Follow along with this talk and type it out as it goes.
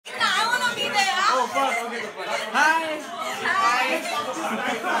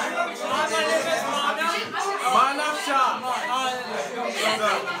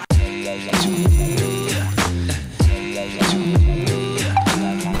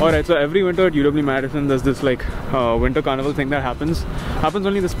Alright, so every winter at UW-Madison there's this like Winter Carnival thing that happens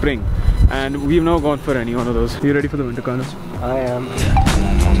only in the spring, and we've never gone for any one of those. Are you ready for the Winter Carnival? I am.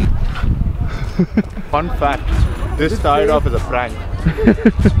 Fun fact, this started off as a prank.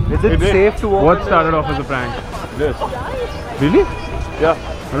 Is it safe to walk? What started off as a prank? This. Really? Yeah.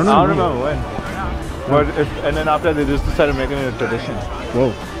 I don't know. I don't remember when. But and then after they just started making it a tradition.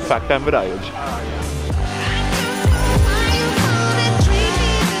 Whoa. Fact time with Ayush.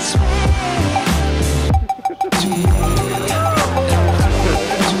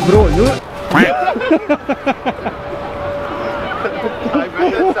 Bro, you... I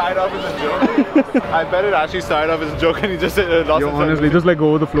bet it started off as a joke. I bet it actually started off as a joke and he just lost Yo, honestly, just like go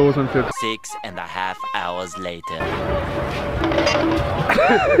over the flows and shit. 6.5 hours later.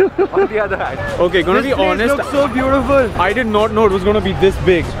 On the other hand. Okay, gonna be honest. This looks so beautiful. I did not know it was gonna be this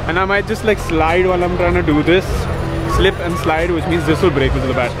big, and I might just like slide while I'm trying to do this. Slip and slide, which means this will break, which is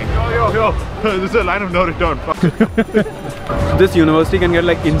a bad thing. Yo, this is a line of no return. This university can get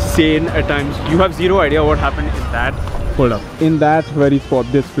like insane at times. You have zero idea what happened in that. Hold up. In that very spot,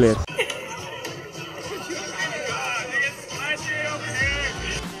 this place.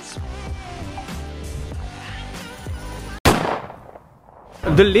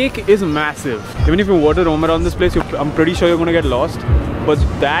 The lake is massive. Even if you water roam around this place, I'm pretty sure you're gonna get lost. But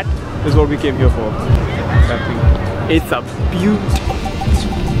that is what we came here for. That thing. It's a beauty.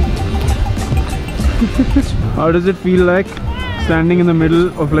 How does it feel like standing in the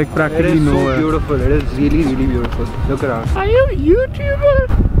middle of like practically nowhere? It is so beautiful. It is really, really beautiful. Look around. Are you a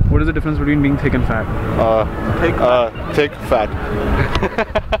YouTuber? What is the difference between being thick and fat? Thick, fat.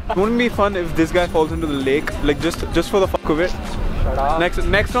 Wouldn't it be fun if this guy falls into the lake, like just for the fuck of it? Shut up.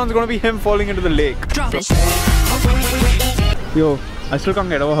 Next round's gonna be him falling into the lake. Yo, I still can't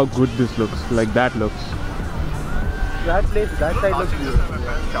get over how good this looks. Like that looks. That side looks beautiful.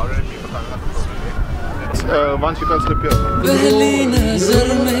 Once you can slip here.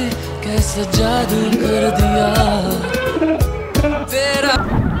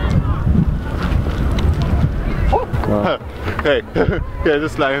 Hey,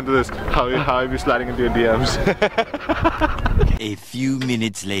 just slide into this. How are you sliding into your DMs? A few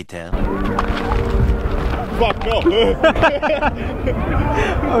minutes later. Fuck no!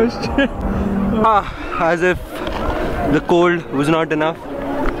 Oh shit. As if the cold was not enough.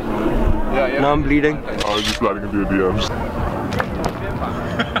 Yeah. Now I'm bleeding. How are you sliding into your DMs?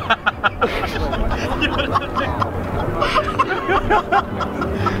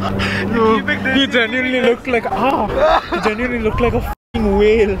 He genuinely looked like he genuinely looked like a f***ing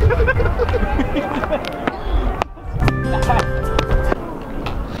whale.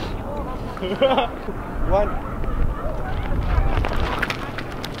 One.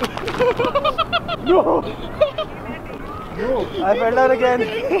 No! I fell down again.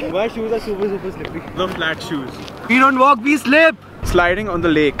 My shoes are super slippery. The flat shoes. We don't walk, we slip. Sliding on the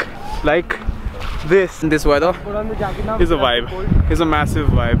lake like this in this weather Put on the jacket now. is a vibe. It's a massive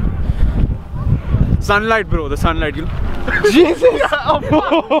vibe. Sunlight, bro. The sunlight. You know? Jesus! Oh,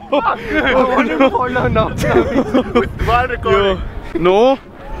 fuck. I want to fall down now. While recording. Yo.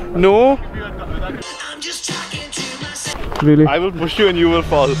 No. Really? I will push you and you will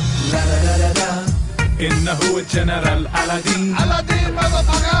fall.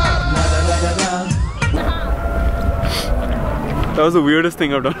 That was the weirdest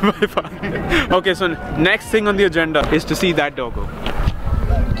thing I've done by far. Okay, so next thing on the agenda is to see that doggo.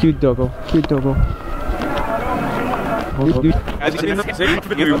 Cute doggo. Cute doggo.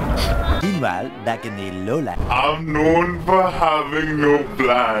 Meanwhile, back in the lowland. I'm known for having no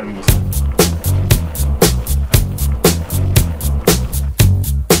plans.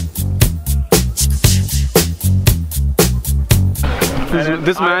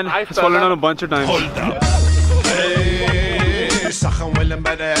 This man has fallen down a bunch of times. Hold up.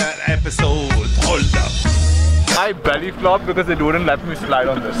 Episode. Hold up. I belly flopped because they wouldn't let me slide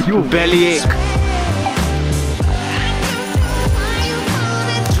on this. You bellyache.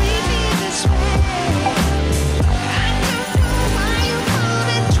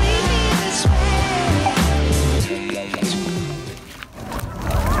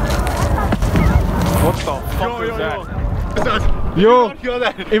 What the fuck is that? Yo,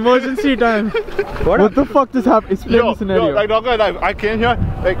 emergency time. What the fuck just happened? Explain the scenario. Like not gonna lie, I came here,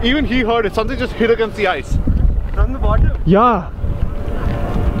 like even he heard it, something just hit against the ice. From the bottom. Yeah.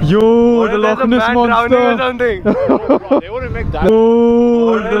 Yo, the Loch Ness monster. Or something. Bro, they wouldn't make that.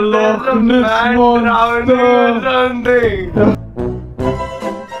 Yo, the Loch Ness monster. Something.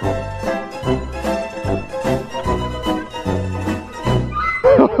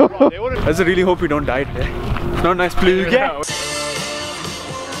 I just really hope we don't die today. Not nice, please. Yeah.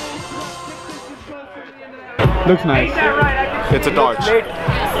 Looks nice. It's a torch.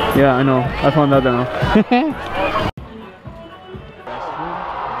 Yeah, I know. I found that now.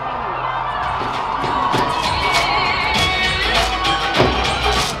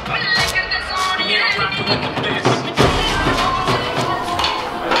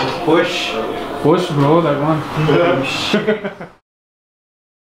 Push. Push, bro, that one.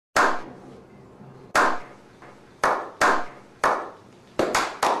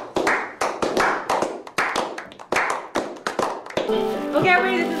 Okay,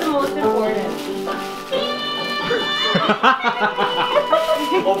 everybody, this is the most important.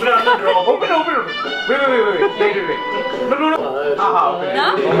 Open up the drawer. Open. Wait. No. Open it. No?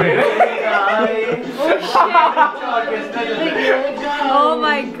 Open it. Oh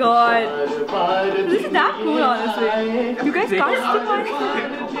my god. This is that cool, honestly. You guys can't skip on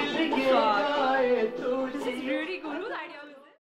it.